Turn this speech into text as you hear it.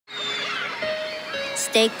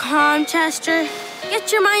Stay calm, Chester.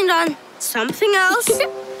 Get your mind on something else.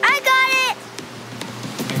 I got it!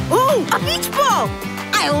 Ooh, a beach ball!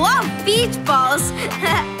 I love beach balls.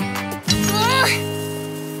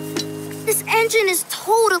 This engine is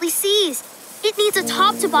totally seized. It needs a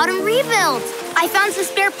top-to-bottom rebuild. I found some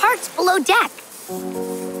spare parts below deck.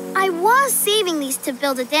 I was saving these to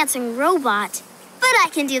build a dancing robot, but I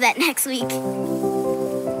can do that next week.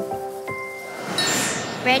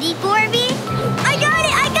 Ready, Gorby? I got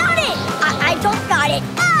it! I got it! I don't got it.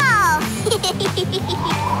 Oh!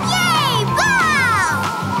 Yay! Ball!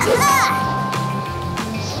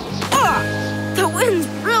 The wind's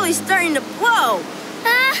really starting to blow.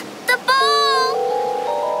 The ball!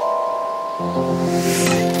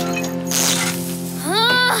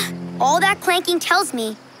 All that clanking tells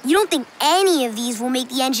me you don't think any of these will make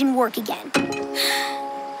the engine work again.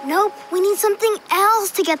 Nope, we need something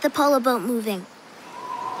else to get the Polo boat moving.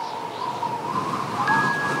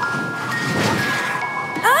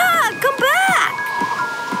 Come back!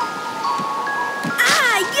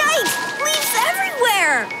 Yikes! Leaves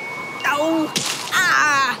everywhere! Oh!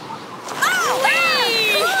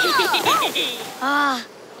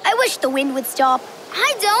 I wish the wind would stop.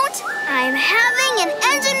 I don't. I'm having an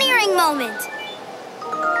engineering moment.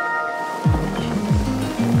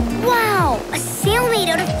 Wow, a sail made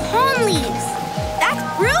out of palm leaves. That's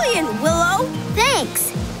brilliant, Willow.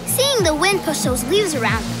 Thanks. Seeing the wind push those leaves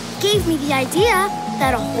around gave me the idea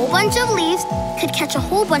that a whole bunch of leaves could catch a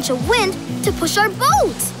whole bunch of wind to push our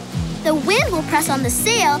boat. The wind will press on the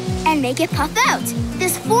sail and make it puff out.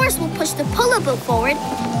 This force will push the Polo boat forward,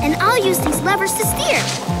 and I'll use these levers to steer.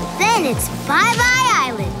 Then it's bye-bye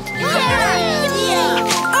island.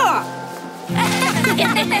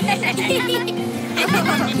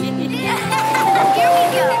 Here we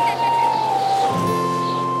go.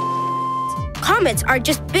 Comets are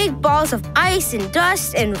just big balls of ice and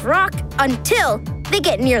dust and rock until they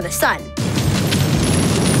get near the sun.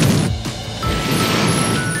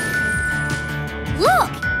 Look,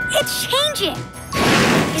 it's changing.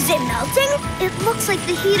 Is it melting? It looks like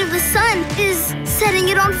the heat of the sun is setting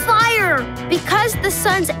it on fire. Because the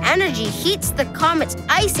sun's energy heats the comet's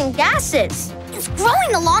ice and gases. It's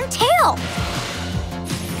growing a long tail.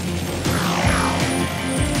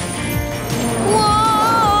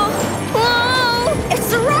 Whoa! Whoa! It's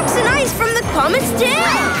the rocks and ice from the comet's tail!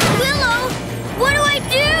 Willow, what do I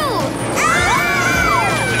do?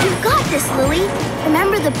 You got this, Lily.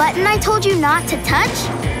 Remember the button I told you not to touch?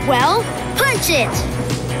 Well, punch it.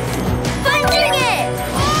 Punching it!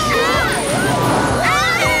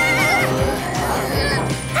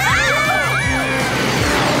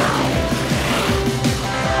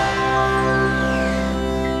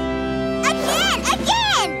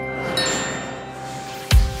 Again!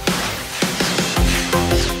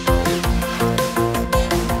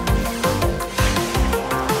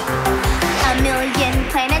 A million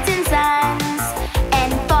planets and suns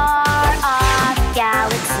and far off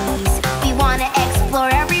galaxies. We want to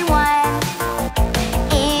explore everyone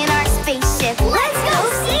in our spaceship. Let's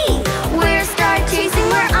go see! We're star chasing,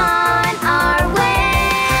 we're on our way.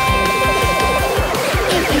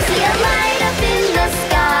 If you see a light up in the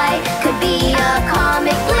sky, could be a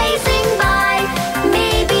comet blazing by.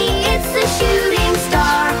 Maybe it's a shooting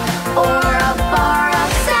star or a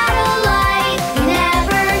far-off satellite. You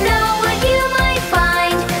never know what you might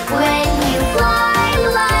find when you fly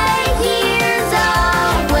light years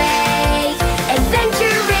away.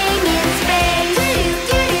 Adventuring in space.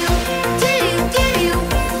 Adventuring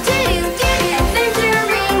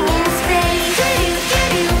in space. Adventuring in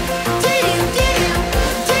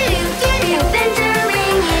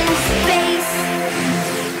space.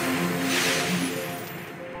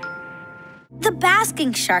 The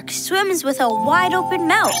basking shark swims with a wide-open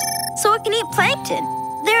mouth so it can eat plankton.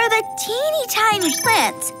 They're the teeny tiny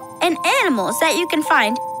plants and animals that you can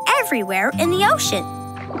find everywhere in the ocean.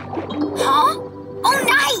 Huh? Oh,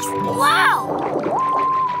 nice! Wow!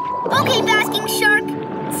 Okay, basking shark,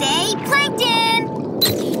 say plankton!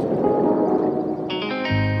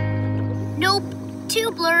 Nope,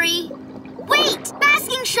 too blurry. Wait,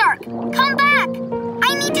 basking shark, come back!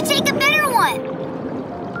 I need to take a better one!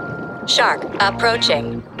 Shark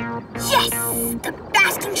approaching. Yes! The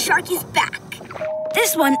basking shark is back!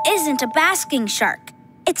 This one isn't a basking shark.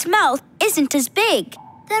 Its mouth isn't as big.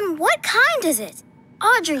 Then what kind is it?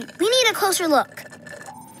 Audrey, we need a closer look.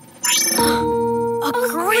 A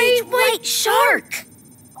great white shark!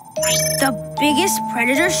 The biggest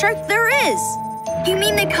predator shark there is. You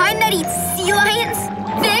mean the kind that eats sea lions,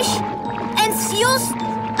 fish, and seals?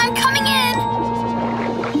 I'm coming in!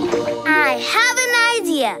 I have an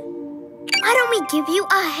idea. Why don't we give you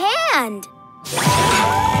a hand? I'm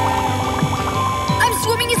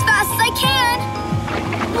swimming as fast as I can.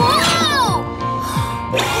 Whoa!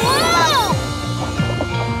 Whoa!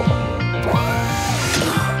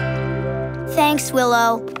 Thanks,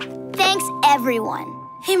 Willow. Thanks, everyone.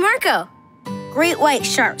 Hey, Marco. Great white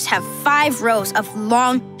sharks have 5 rows of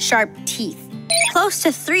long, sharp teeth. Close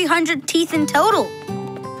to 300 teeth in total.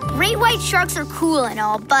 Great white sharks are cool and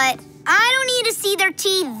all, but I don't need to see their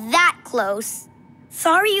teeth that close.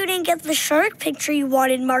 Sorry you didn't get the shark picture you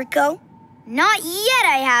wanted, Marco. Not yet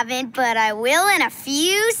I haven't, but I will in a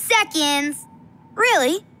few seconds.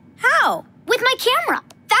 Really? How? With my camera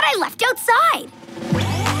that I left outside.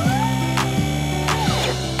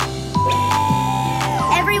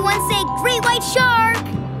 Everyone say, great white shark!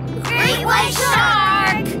 Great white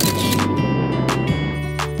shark!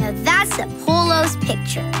 Now that's a Polos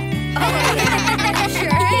picture.